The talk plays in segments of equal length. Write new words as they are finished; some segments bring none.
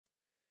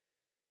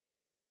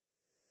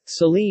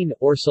Silene,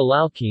 or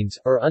silalkenes,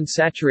 are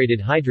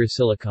unsaturated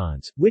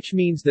hydrosilicons, which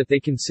means that they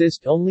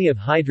consist only of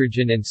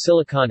hydrogen and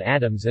silicon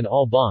atoms and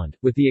all bond,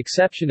 with the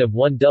exception of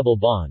one double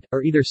bond,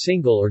 are either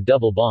single or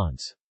double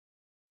bonds.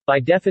 By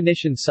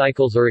definition,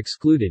 cycles are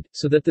excluded,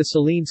 so that the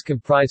silenes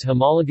comprise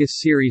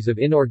homologous series of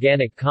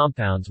inorganic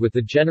compounds with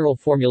the general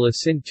formula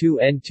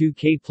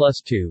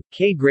Sin2N2K+2,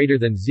 K greater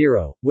than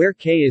 0, where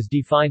K is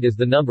defined as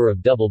the number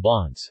of double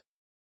bonds.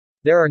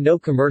 There are no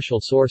commercial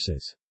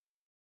sources.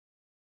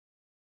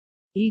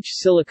 Each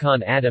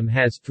silicon atom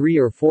has 3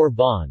 or 4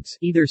 bonds,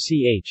 either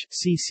CH,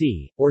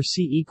 CC, or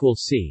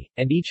C=C,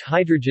 and each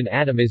hydrogen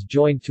atom is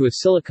joined to a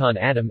silicon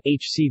atom,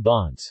 HC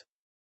bonds.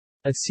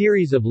 A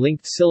series of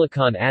linked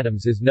silicon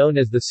atoms is known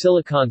as the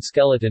silicon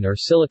skeleton or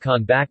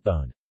silicon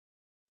backbone.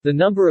 The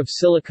number of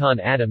silicon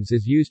atoms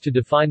is used to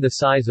define the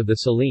size of the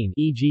silene,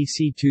 e.g.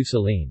 C2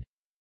 silene.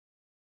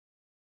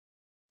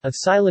 A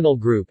silenyl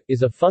group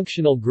is a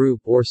functional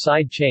group or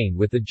side chain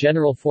with the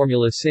general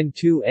formula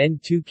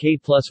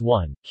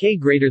Sin2N2K+1, K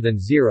greater than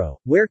 0,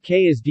 where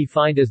K is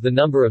defined as the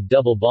number of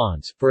double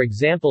bonds, for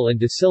example in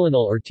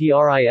disilenyl or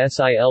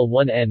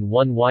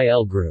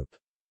TRISIL1N1YL group.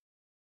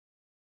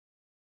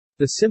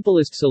 The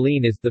simplest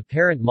silene is, the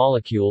parent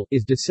molecule,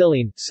 is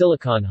disilene,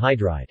 silicon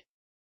hydride.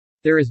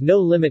 There is no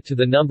limit to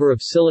the number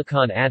of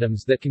silicon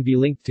atoms that can be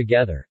linked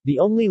together, the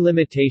only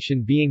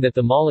limitation being that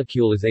the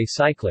molecule is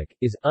acyclic,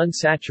 is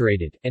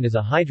unsaturated, and is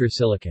a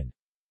hydrosilicon.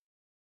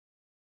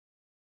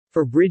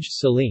 For bridged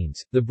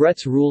silenes, the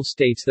Brett's rule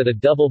states that a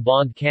double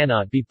bond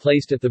cannot be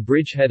placed at the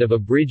bridgehead of a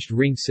bridged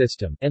ring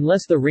system,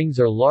 unless the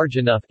rings are large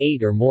enough,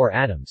 8 or more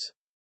atoms.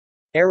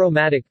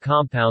 Aromatic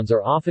compounds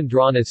are often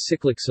drawn as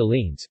cyclic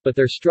silenes, but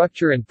their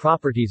structure and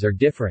properties are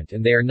different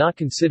and they are not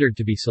considered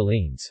to be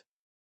silenes.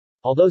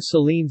 Although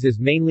silenes is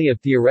mainly of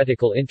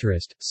theoretical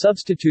interest,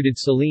 substituted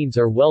silenes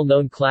are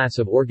well-known class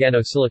of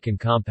organosilicon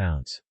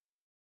compounds.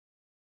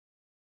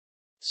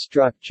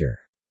 Structure.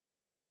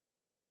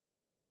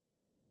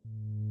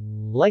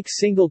 Like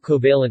single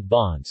covalent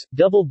bonds,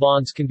 double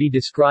bonds can be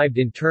described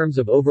in terms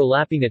of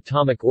overlapping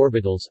atomic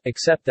orbitals,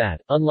 except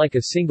that, unlike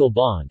a single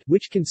bond,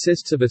 which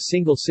consists of a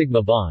single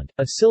sigma bond,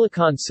 a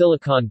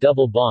silicon-silicon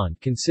double bond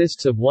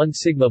consists of one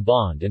sigma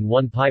bond and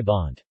one pi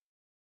bond.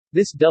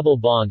 This double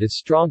bond is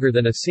stronger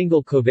than a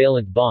single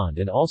covalent bond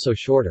and also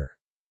shorter.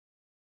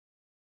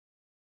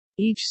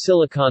 Each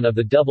silicon of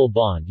the double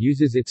bond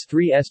uses its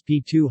 3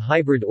 sp2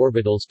 hybrid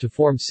orbitals to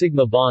form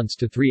sigma bonds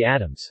to 3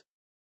 atoms.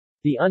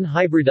 The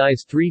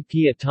unhybridized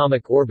 3p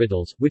atomic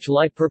orbitals, which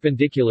lie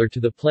perpendicular to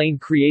the plane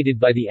created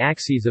by the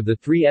axes of the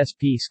 3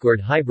 sp²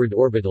 hybrid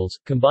orbitals,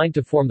 combine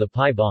to form the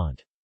pi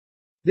bond.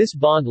 This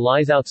bond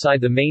lies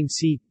outside the main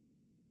C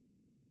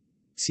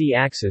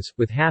axis,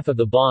 with half of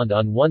the bond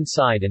on one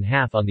side and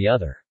half on the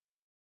other.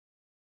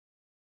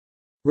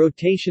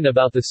 Rotation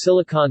about the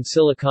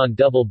silicon-silicon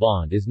double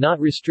bond is not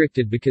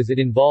restricted because it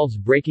involves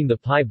breaking the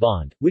pi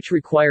bond, which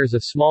requires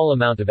a small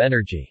amount of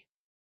energy.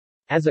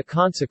 As a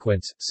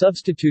consequence,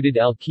 substituted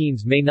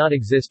alkenes may not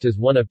exist as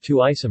one of 2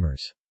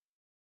 isomers.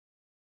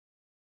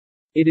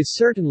 It is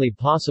certainly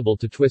possible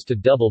to twist a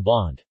double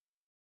bond.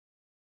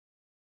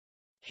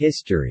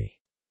 History.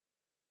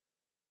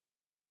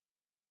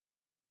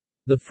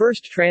 The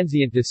first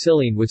transient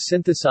disilene was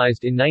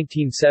synthesized in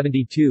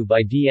 1972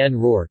 by D. N.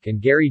 Rourke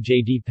and Gary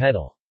J. D.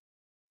 Peddle.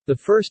 The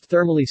first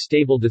thermally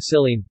stable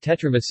disilene,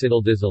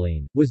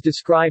 tetramethyldisilene, was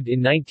described in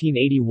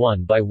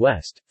 1981 by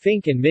West,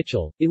 Fink and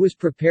Mitchell. It was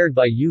prepared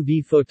by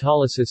UV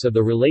photolysis of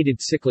the related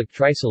cyclic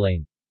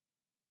trisilane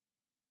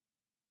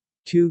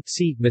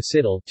 2C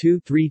methyl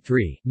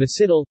 2,3,3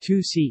 methyl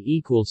 2C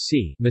equals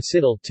C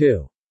methyl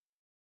 2.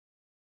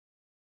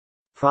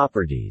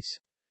 Properties.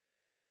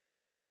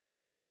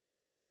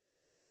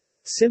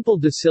 Simple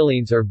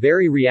disilenes are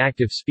very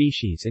reactive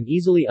species and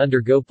easily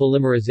undergo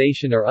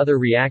polymerization or other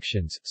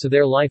reactions, so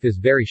their life is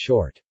very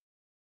short.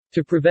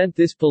 To prevent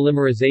this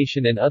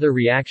polymerization and other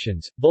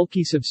reactions,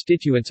 bulky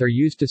substituents are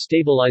used to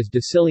stabilize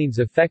disilenes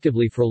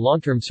effectively for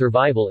long-term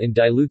survival in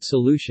dilute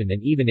solution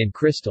and even in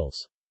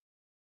crystals.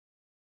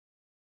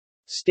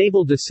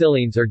 Stable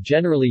disilenes are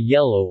generally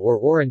yellow or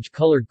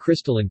orange-colored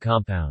crystalline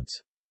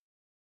compounds.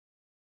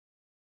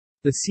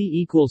 The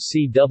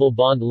C=C double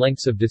bond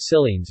lengths of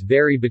disilenes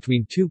vary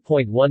between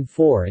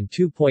 2.14 and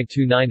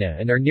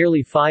 2.29 and are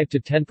nearly 5 to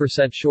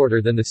 10%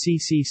 shorter than the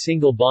CC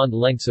single bond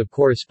lengths of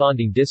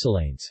corresponding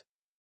disilenes.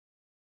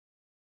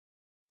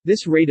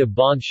 This rate of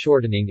bond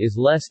shortening is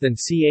less than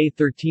Ca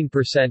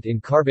 13% in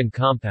carbon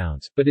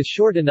compounds, but is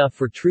short enough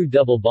for true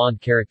double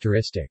bond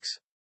characteristics.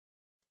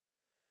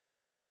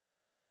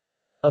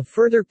 A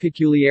further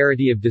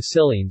peculiarity of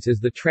disilenes is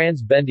the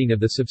trans-bending of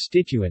the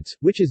substituents,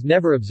 which is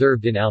never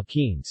observed in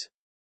alkenes.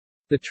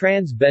 The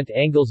trans-bent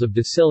angles of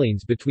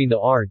disilenes between the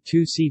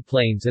R2C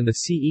planes and the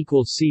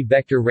C=C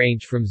vector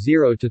range from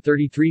 0 to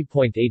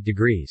 33.8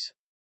 degrees.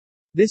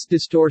 This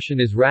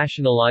distortion is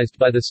rationalized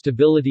by the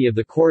stability of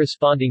the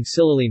corresponding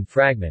silylene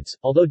fragments,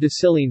 although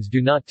disilenes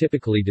do not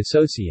typically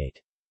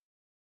dissociate.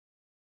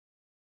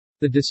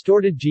 The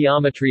distorted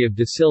geometry of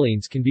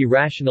disilenes can be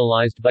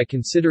rationalized by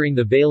considering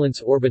the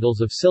valence orbitals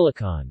of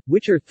silicon,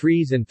 which are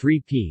 3s and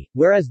 3p,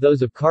 whereas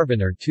those of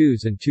carbon are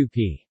 2s and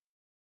 2p.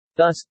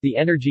 Thus, the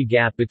energy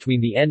gap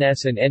between the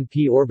ns and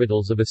np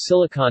orbitals of a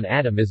silicon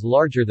atom is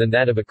larger than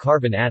that of a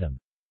carbon atom.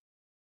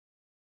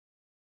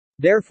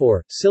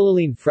 Therefore,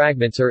 silylene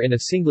fragments are in a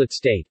singlet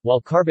state,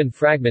 while carbon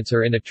fragments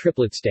are in a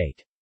triplet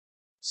state.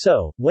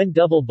 So, when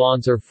double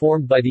bonds are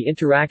formed by the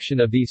interaction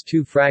of these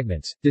two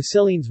fragments,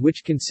 disilenes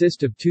which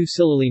consist of two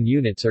silylene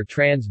units are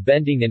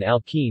trans-bending and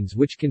alkenes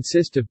which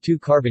consist of two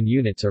carbon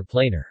units are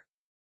planar.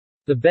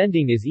 The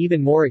bending is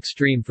even more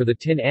extreme for the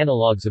tin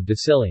analogues of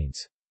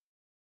disilenes.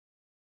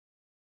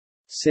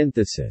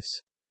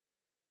 Synthesis.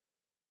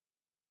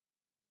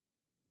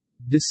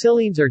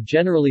 Disilenes are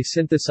generally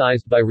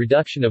synthesized by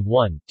reduction of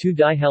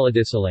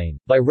 1,2-dihalidisylane,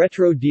 by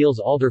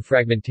retro-Diels-Alder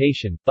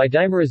fragmentation, by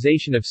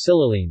dimerization of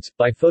silylenes,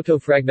 by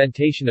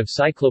photofragmentation of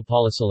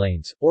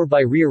cyclopolysilanes, or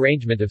by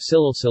rearrangement of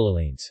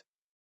silylsilylenes.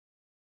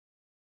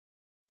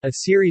 A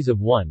series of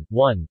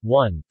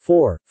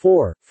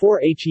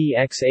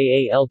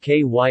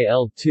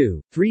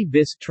 1,1,1,4,4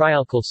 3-bis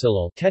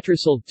trialkylsilyl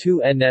tetrasyl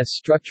 2-NS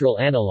structural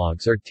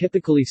analogues are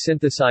typically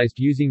synthesized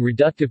using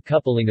reductive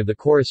coupling of the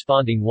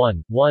corresponding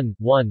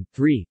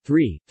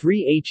 1,1,1,3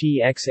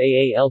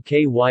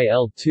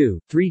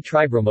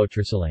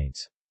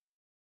 3-tribromotrisilanes.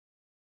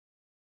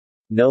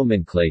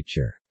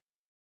 Nomenclature.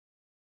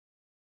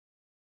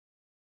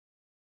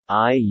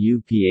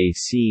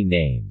 IUPAC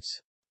names.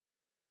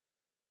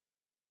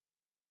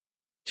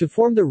 To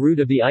form the root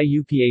of the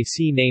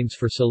IUPAC names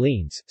for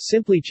silenes,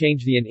 simply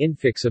change the N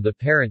infix of the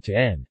parent to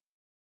N.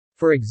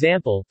 For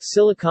example,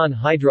 silicon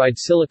hydride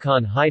is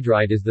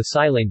the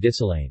silane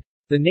disilane.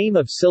 The name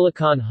of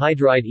silicon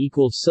hydride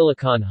equals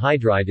silicon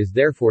hydride is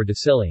therefore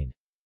disilane.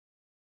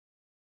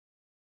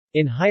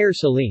 In higher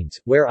silenes,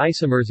 where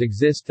isomers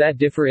exist that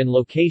differ in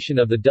location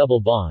of the double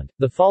bond,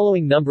 the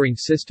following numbering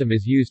system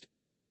is used.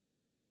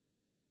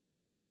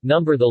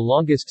 Number the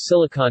longest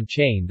silicon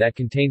chain that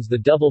contains the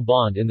double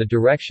bond in the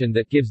direction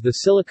that gives the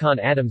silicon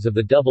atoms of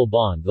the double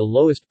bond the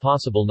lowest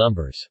possible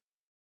numbers.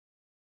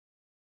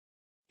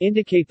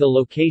 Indicate the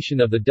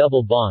location of the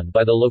double bond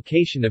by the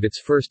location of its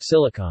first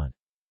silicon.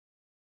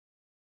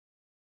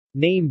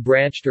 Name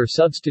branched or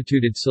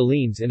substituted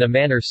silenes in a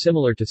manner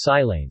similar to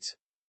silanes.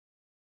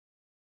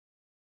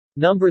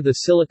 Number the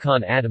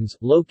silicon atoms,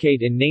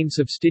 locate in name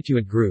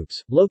substituent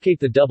groups, locate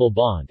the double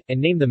bond,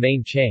 and name the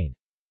main chain.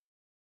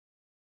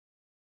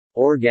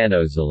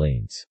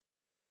 Organosilenes.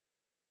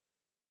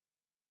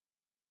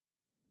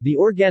 The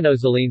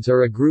organosilenes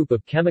are a group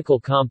of chemical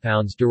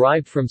compounds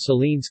derived from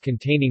silenes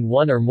containing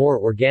one or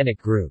more organic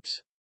groups.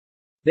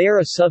 They are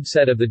a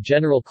subset of the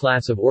general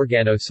class of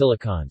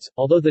organosilicons,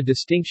 although the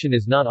distinction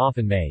is not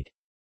often made.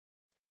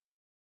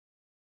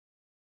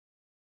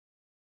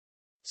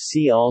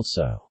 See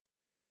also: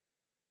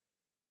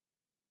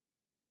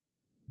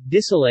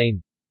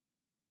 disilane,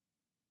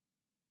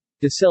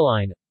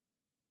 disiline,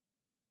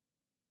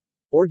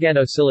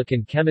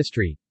 organosilicon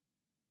chemistry,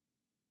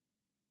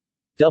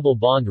 double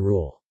bond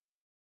rule.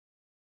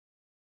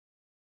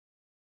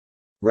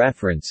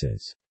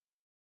 References.